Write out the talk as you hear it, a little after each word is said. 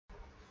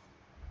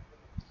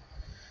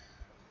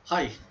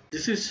Hi,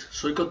 this is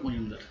Soikat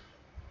Mujumdar.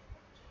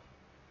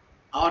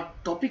 Our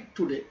topic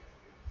today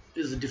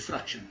is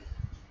diffraction.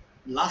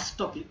 Last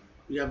topic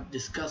we have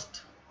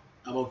discussed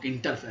about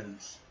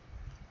interference.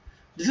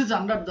 This is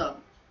under the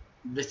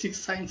Basic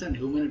Science and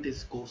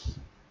Humanities course.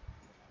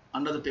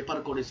 Under the paper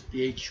code is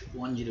PH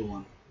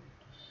 101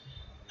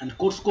 and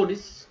course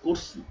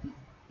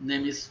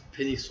name is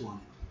Physics 1.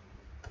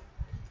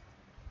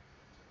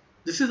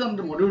 This is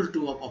under module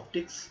 2 of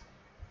optics.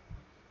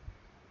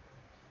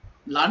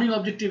 Learning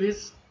objective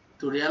is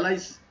to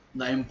realize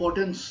the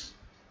importance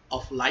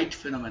of light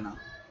phenomena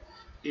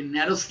in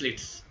narrow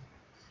slits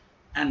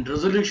and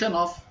resolution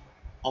of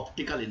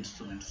optical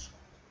instruments.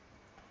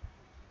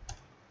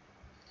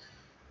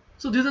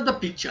 So these are the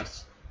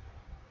pictures.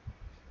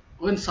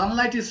 When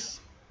sunlight is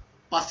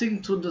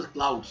passing through the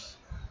clouds,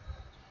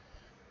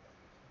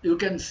 you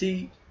can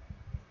see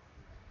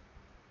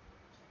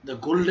the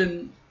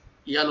golden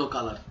yellow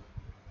color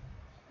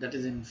that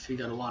is in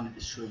figure 1 it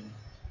is showing.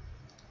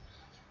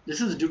 This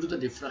is due to the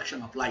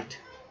diffraction of light.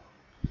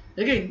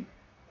 Again,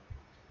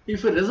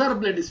 if a razor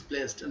blade is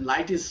placed and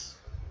light is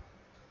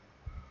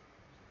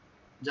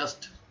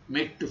just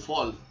made to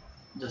fall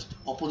just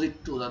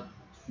opposite to the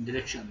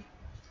direction,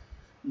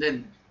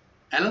 then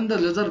along the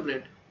razor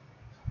blade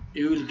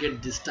you will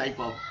get this type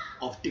of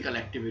optical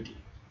activity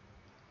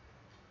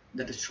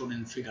that is shown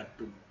in figure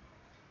 2.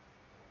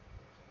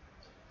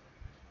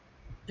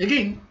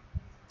 Again,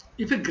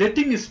 if a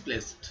grating is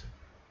placed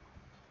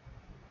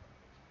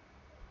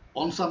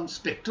on some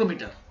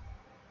spectrometer,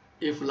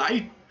 if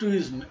light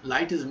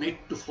is made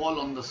to fall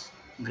on the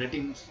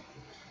grating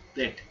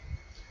plate,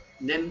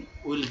 then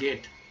we will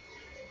get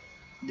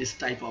this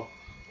type of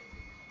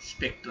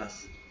spectra.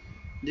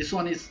 This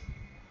one is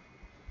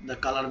the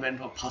color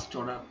band of first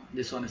order,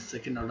 this one is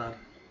second order,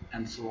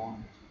 and so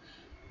on.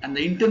 And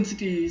the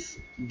intensity is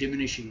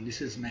diminishing.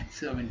 This is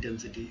maximum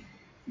intensity,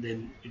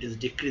 then it is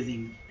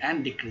decreasing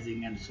and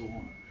so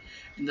on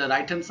in the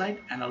right hand side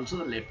and also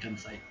the left hand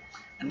side.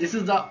 And this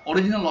is the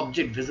original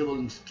object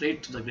visible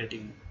straight to the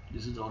grating.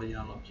 This is the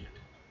original object.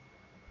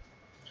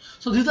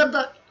 So these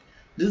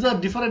are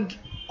different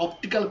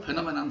optical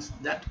phenomena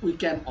that we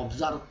can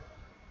observe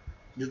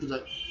due to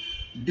the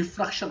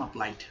diffraction of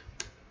light.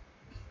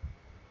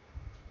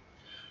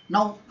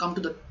 Now come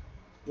to the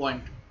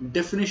point,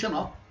 definition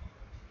of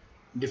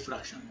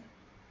diffraction.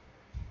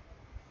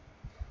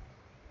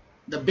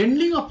 The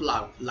bending of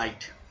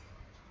light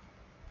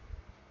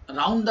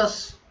around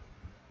the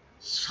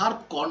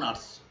sharp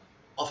corners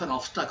of an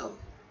obstacle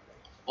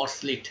or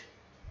slit.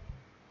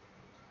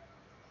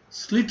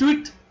 Slit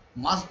width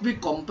must be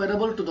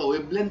comparable to the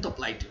wavelength of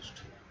light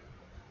used,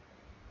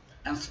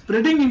 and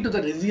spreading into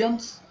the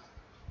regions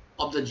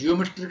of the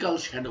geometrical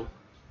shadow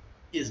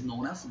is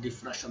known as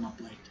diffraction of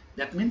light.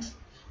 That means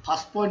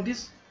first point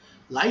is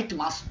light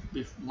must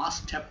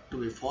have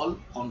to fall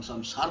on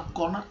some sharp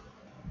corner,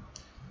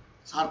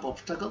 sharp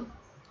obstacle,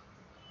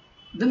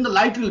 then the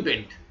light will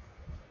bend.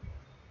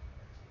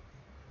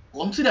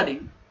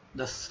 Considering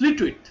the slit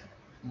width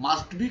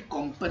must be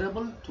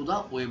comparable to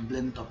the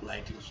wavelength of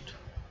light used,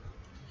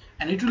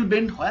 and it will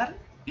bend where?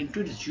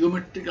 Into its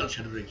geometrical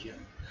shadow region.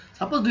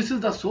 Suppose this is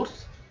the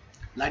source,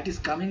 light is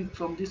coming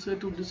from this way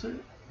to this way,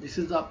 this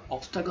is the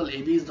obstacle,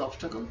 AB is the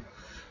obstacle,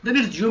 then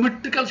its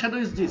geometrical shadow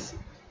is this,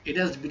 it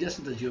has B dash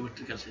in the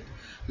geometrical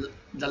shadow.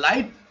 The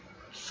light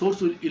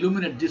source will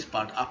illuminate this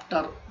part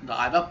after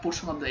the above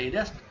portion of the A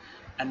dash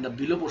and the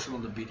below portion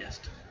of the B dash.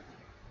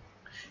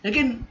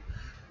 Again,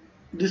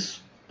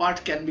 this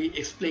part can be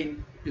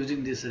explained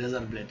using this razor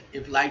blade.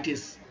 If light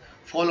is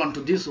fall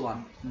onto this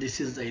one,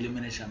 this is the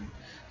illumination.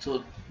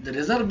 So the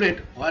razor blade,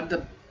 where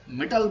the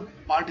metal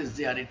part is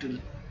there, it will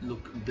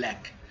look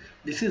black.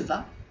 This is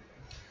the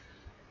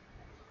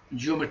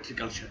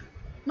geometrical shadow.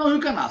 Now you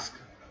can ask,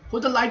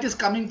 whether the light is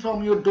coming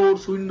from your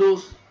doors,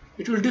 windows,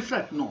 it will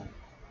diffract? No.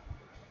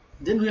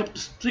 Then we have to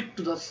stick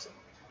to this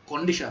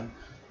condition.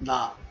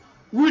 The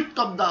width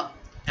of the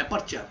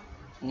aperture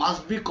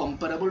must be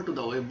comparable to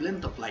the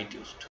wavelength of light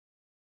used.